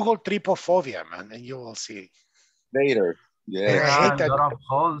 Google trypophobia, man, and you will see. Later. Yeah. There are a lot of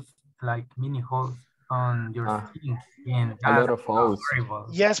holes, like mini holes. on your skin. And A lot that's of holes. horrible.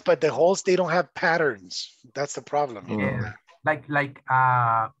 Yes, but the holes, they don't have patterns. That's the problem. You know? Yeah. Like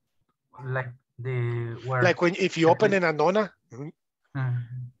the where Like when if you open an anona Mhm.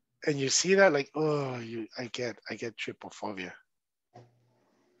 and you see that, like, oh, I get trypophobia.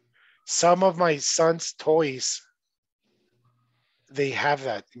 Some of my son's toys, they have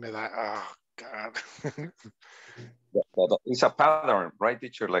that. Oh God. It's a pattern, right,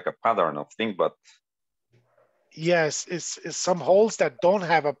 teacher? Like a pattern of thing, but Yes, it's some holes that don't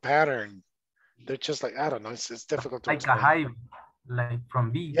have a pattern. They're just like, I don't know, it's difficult to like explain. a hive, like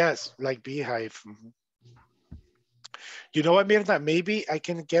from bees. Yes, like beehive. You know what, Mirna? Maybe I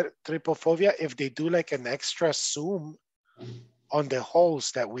can get trypophobia if they do like an extra zoom on the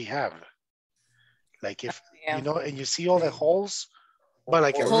holes that we have. Like if, you know, and you see all the holes, but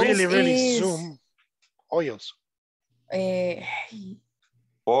like a really, really zoom. Hoyos.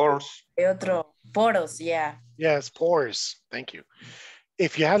 pores. Poros, yeah. Yes, pores. Thank you.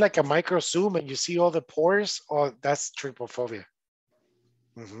 If you have like a micro zoom and you see all the pores, oh, that's trypophobia.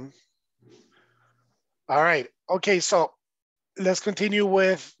 All right. Okay, so let's continue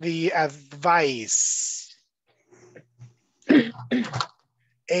with the advice.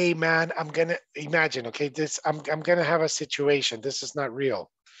 Hey man, I'm gonna imagine, okay, this I'm gonna have a situation. This is not real.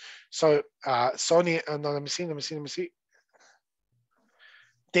 So Sonia, no, let me see.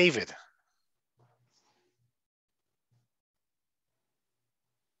 David.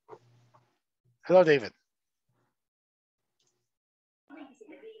 Hello, David.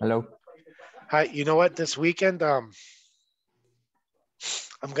 Hello. Hi, you know what? This weekend, I'm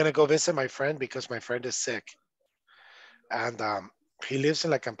gonna go visit my friend because my friend is sick. And he lives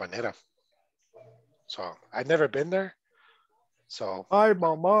in La Campanera. So I've never been there. So hi,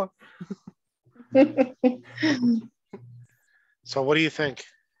 mama. So what do you think?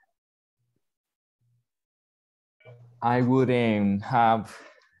 I wouldn't have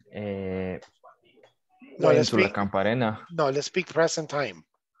went to La Campanera. No, let's speak present time.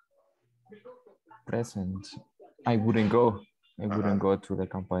 Present. I wouldn't go. I wouldn't go to La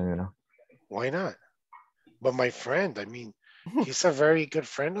Campanera. Why not? But my friend, I mean, he's a very good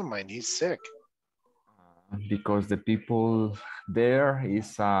friend of mine. He's sick. Because the people there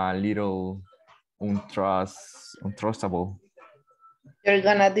is a little untrustable. You're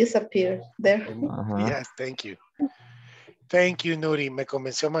gonna disappear there. Yes, thank you. Thank you, Nuri. Me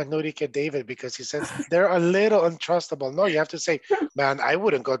convenció más Nuri que David because he says they're a little untrustable. No, you have to say, man, I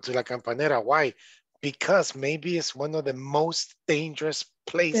wouldn't go to La Campanera. Why? Because maybe it's one of the most dangerous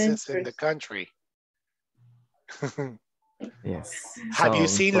places in the country. Yes. Have you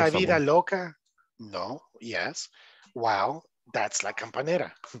seen La Vida Loca? No. Yes. Wow. That's La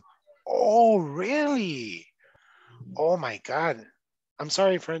Campanera. Oh, really? Oh my God. I'm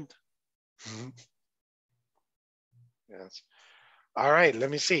sorry, friend. Yes. All right. Let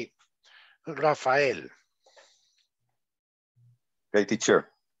me see. Rafael. Okay, teacher.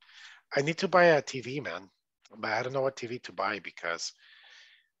 I need to buy a TV, man. But I don't know what TV to buy because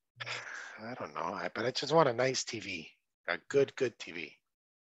I don't know. But I just want a nice TV. A good TV.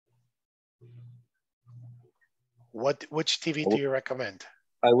 Which TV do you recommend?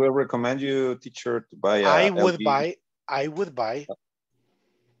 I will recommend you, teacher, to buy I would LG. buy I will buy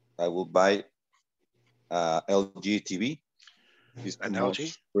LG TV. It's an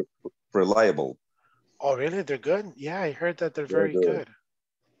LG? Reliable. Oh, really? They're good? Yeah, I heard that they're very good.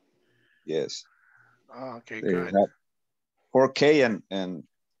 Yes. Oh, okay, they good. Have 4K and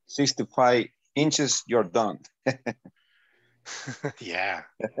 65 inches, you're done. Yeah.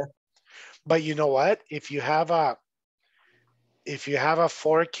 But you know what? If you have a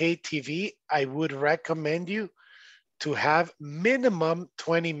 4K TV, I would recommend you to have minimum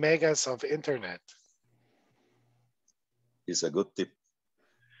 20 megas of internet. It's a good tip.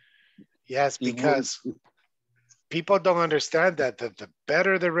 Yes, because people don't understand that the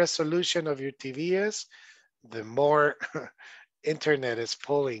better the resolution of your TV is, the more internet is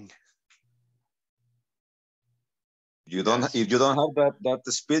pulling. You don't. Yes. If you don't have that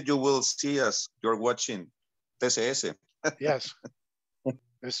speed, you will see as you're watching TCS. Yes,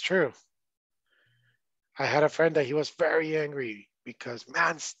 it's true. I had a friend that he was very angry because,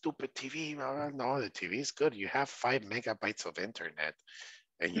 man, stupid TV. No, the TV is good. You have 5 megabytes of internet,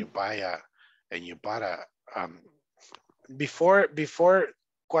 and you bought a before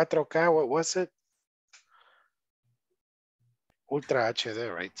 4K. What was it? Ultra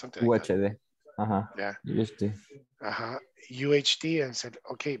HD, right? Something like that. Yeah. UHD. UHD, and said,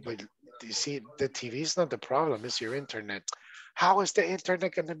 okay, but you see, the TV is not the problem, it's your internet. How is the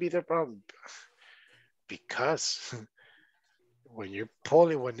internet going to be the problem? Because when you're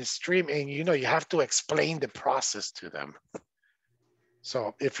pulling, when it's streaming, you know, you have to explain the process to them.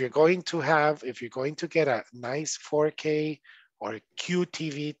 So if you're going to get a nice 4K or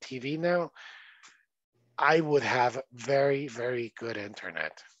QTV TV now, I would have very, very good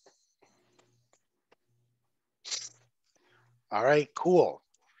internet. All right, cool.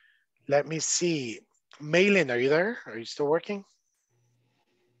 Let me see. Maylin, are you there? Are you still working?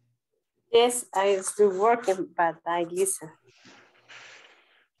 Yes, I'm still working, but I listen.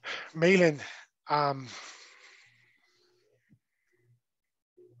 Maylin, I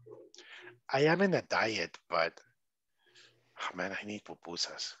am in a diet, but oh man, I need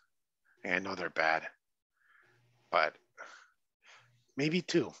pupusas. And I know they're bad, but maybe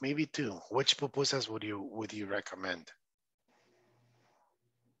two. Which pupusas would you recommend?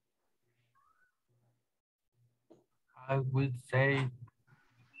 I would say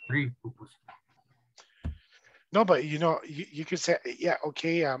 3 pupusas. No, but you know, you could say, yeah,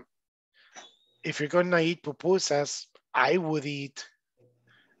 okay. If you're gonna eat pupusas, I would eat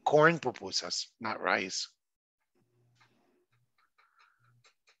corn pupusas, not rice.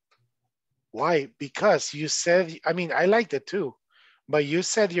 Why? Because you said, I mean, I liked it too, but you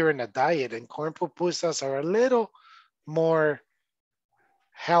said you're in a diet and corn pupusas are a little more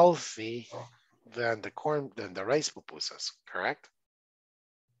healthy than the rice pupusas, correct?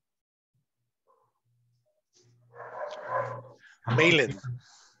 Maylin.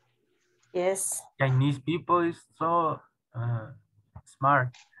 Yes. Chinese people is so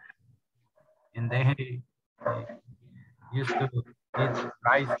smart, and they used to eat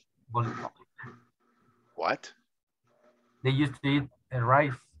rice. What? They used to eat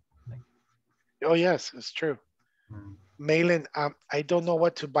rice. Oh yes, it's true. Maylin, I don't know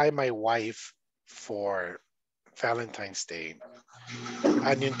what to buy my wife for Valentine's Day.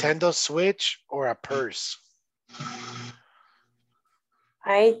 A Nintendo Switch or a purse?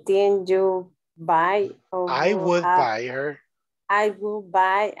 I think you buy. I would buy her. I will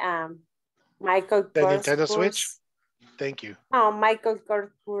buy Michael The Kors Nintendo purse. Switch? Thank you. Oh, Michael Kors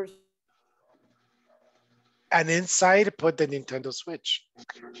purse. And inside, put the Nintendo Switch.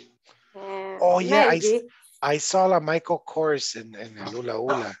 Oh yeah, maybe. I saw a Michael Kors in Lula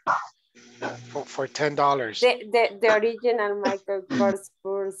Ula for $10. The original Michael Kors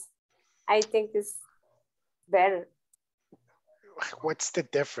purse, I think is better. What's the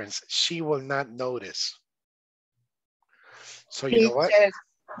difference? She will not notice. So you know what?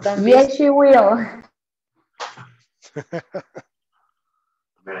 Yes, she will.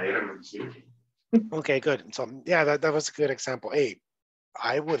 Okay, good. So yeah, that was a good example. Hey,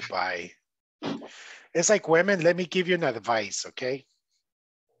 I would buy. It's like women, let me give you an advice, okay?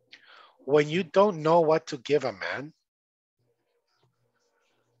 When you don't know what to give a man,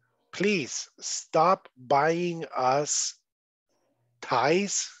 please stop buying us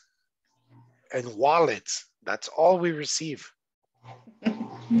ties and wallets. That's all we receive.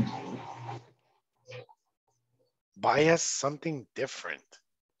 Buy us something different.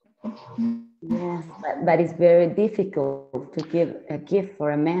 Yes, but it's very difficult to give a gift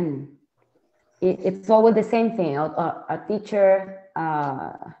for a man. It's always the same thing. A teacher,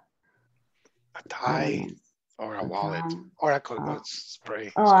 a tie, or a wallet, or a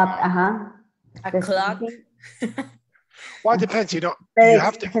spray. A clock. Well, it depends. You know,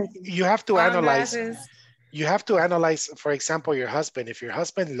 you have to analyze. You have to analyze. For example, your husband. If your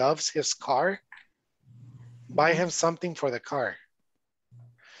husband loves his car, buy him something for the car.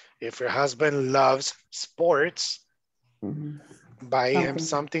 If your husband loves sports, buy him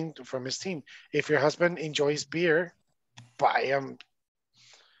something from his team. If your husband enjoys beer, buy him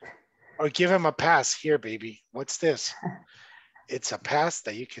or give him a pass. Here, baby, what's this? It's a pass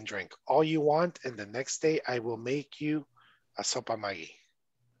that you can drink all you want, and the next day I will make you a sopa Maggi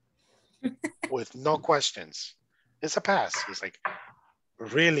with no questions. It's a pass. It's like,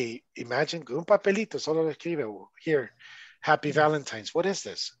 really, imagine, un papelito, solo lo escribe here, Happy Valentine's. What is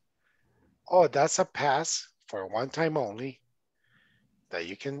this? Oh, that's a pass for one time only that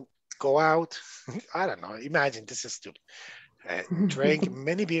you can go out. I don't know. Imagine, this is stupid. Drink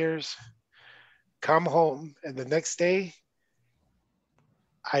many beers, come home, and the next day,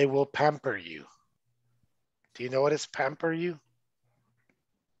 I will pamper you. Do you know what is pamper you?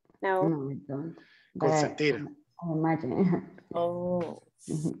 No. No, I don't. Consentir. I imagine. Oh.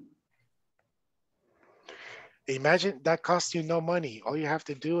 Imagine that costs you no money. All you have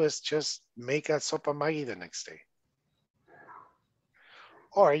to do is just make a sopa Maggi the next day.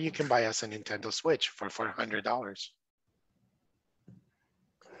 Or you can buy us a Nintendo Switch for $400.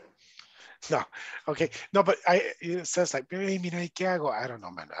 No, okay. No, but it says like, hey, mira, ¿qué hago? I don't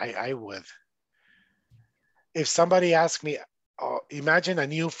know, man. I would. If somebody asked me, imagine a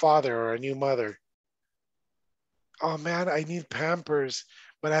new father or a new mother. Oh man, I need Pampers,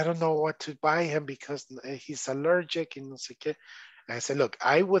 but I don't know what to buy him because he's allergic and no sé qué. And I said, look,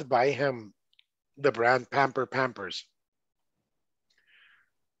 I would buy him the brand Pampers.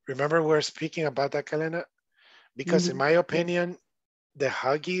 Remember we're speaking about that, Kalena? Because in my opinion, the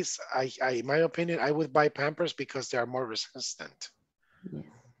Huggies, in my opinion, I would buy Pampers because they are more resistant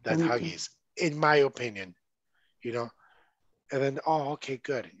than Huggies, in my opinion, you know? And then, oh, okay,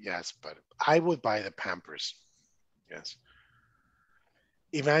 good. Yes, but I would buy the Pampers. Yes.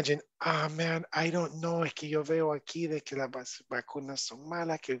 Imagine, man, I don't know, es que yo veo aquí de que las vacunas son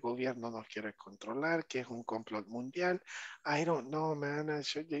malas, que el gobierno nos quiere controlar, que es un complot mundial. I don't know, man. I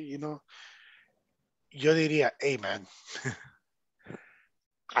should, you know. Yo diría, hey, man,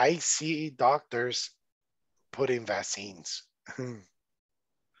 I see doctors putting vaccines.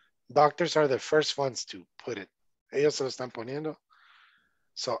 Doctors are the first ones to put it. Ellos se lo están poniendo.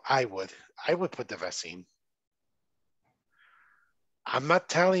 So I would put the vaccine. I'm not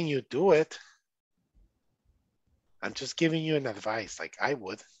telling you do it. I'm just giving you an advice, like I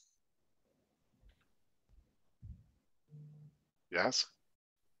would. Yes.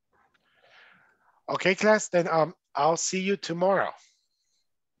 Okay, class, then I'll see you tomorrow.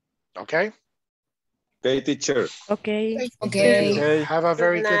 Okay? Okay, teacher. Okay. Okay. Have a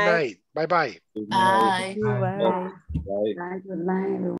very good night. Bye-bye. Bye. Bye. Bye. Good night.